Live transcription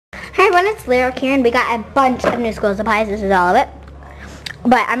Hi everyone, it's Lyra Karen. We got a bunch of new school supplies. This is all of it.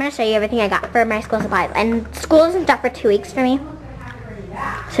 But I'm going to show you everything I got for my school supplies. And school isn't up for 2 weeks for me.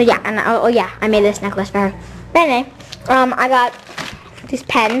 So yeah, and oh yeah, I made this necklace for her. But anyway, I got these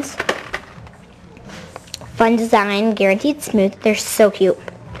pens. Fun design, guaranteed smooth. They're so cute.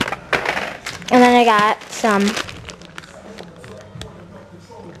 And then I got some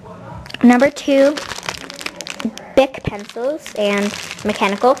number 2 Bic pencils and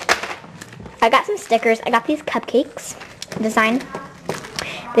mechanical. I got some stickers. I got these cupcakes design.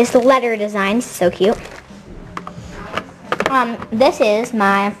 This letter design, so cute. This is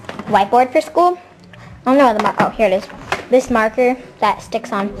my whiteboard for school. I don't know where the here it is. This marker that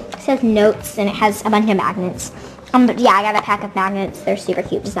sticks on, it says notes and it has a bunch of magnets. But yeah, I got a pack of magnets. They're super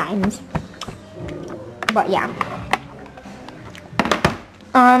cute designs. But yeah.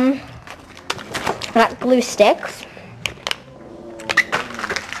 I got glue sticks.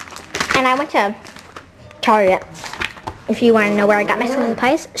 And I went to Target. If you want to know where I got my school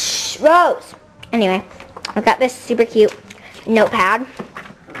supplies. Shh, Rose! Anyway, I got this super cute notepad.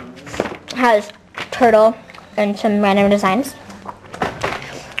 It has turtle and some random designs.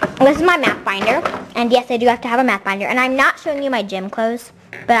 This is my math binder. And yes, I do have to have a math binder. And I'm not showing you my gym clothes,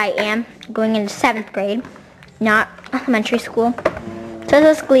 but I am going into 7th grade, not elementary school. So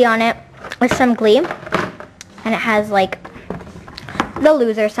there's Glee on it with some Glee. And it has like the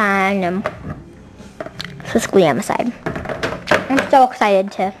loser sign and this Glee on the side. I'm so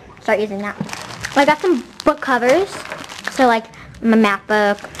excited to start using that. I got some book covers. So like my math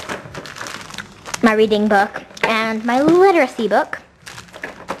book, my reading book, and my literacy book.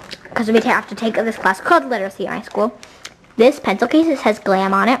 Because we have to take this class called literacy in high school. This pencil case, it says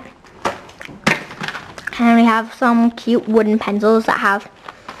Glam on it. And we have some cute wooden pencils that have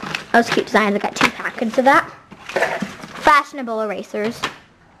those cute designs. I got 2 packets of that. Fashionable erasers.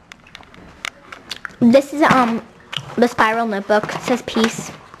 This is the spiral notebook. It says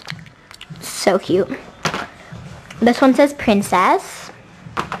Peace. So cute. This one says Princess.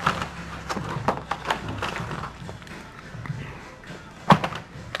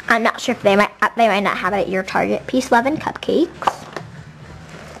 I'm not sure if they might not have it at your Target. Peace, Love, and Cupcakes.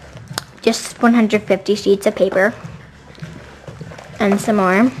 Just 150 sheets of paper. And some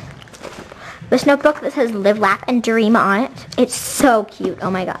more. This notebook that says Live, Laugh, and Dream on it. It's so cute.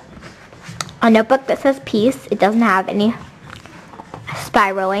 Oh my god. A notebook that says Peace. It doesn't have any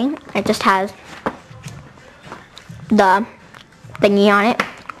spiraling. It just has the thingy on it.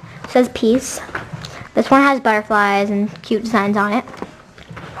 It says Peace. This one has butterflies and cute designs on it.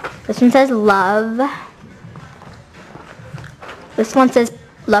 This one says Love. This one says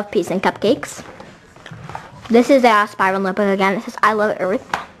Love, Peace, and Cupcakes. This is a spiral notebook again. It says I Love Earth.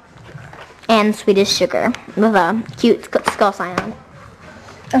 And Swedish Sugar with a cute skull sign on it.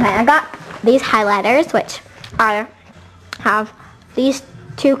 Okay, I got these highlighters, which have these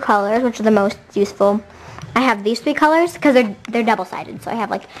 2 colors, which are the most useful. I have these 3 colors because they're double-sided. So I have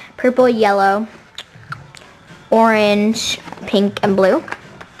like purple, yellow, orange, pink, and blue.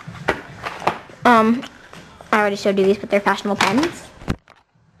 I already showed you these, but they're fashionable pens.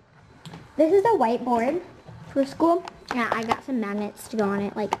 This is a whiteboard for school. Yeah, I got some magnets to go on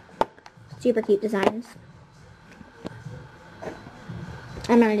it, like super cute designs.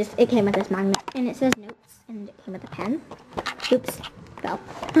 And then it came with this magnet. And it says notes, and it came with a pen. Oops, fell.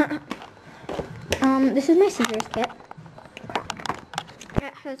 This is my scissors kit.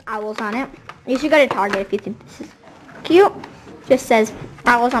 It has owls on it. You should go to Target if you think this is cute. Just says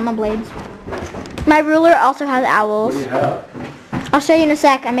owls on the blades. My ruler also has owls. I'll show you in a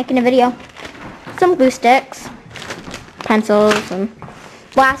sec. I'm making a video. Some glue sticks, pencils, and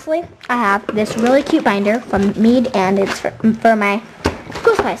lastly, I have this really cute binder from Mead, and it's for my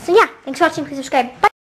school supplies. So yeah, thanks for watching. Please subscribe. Bye.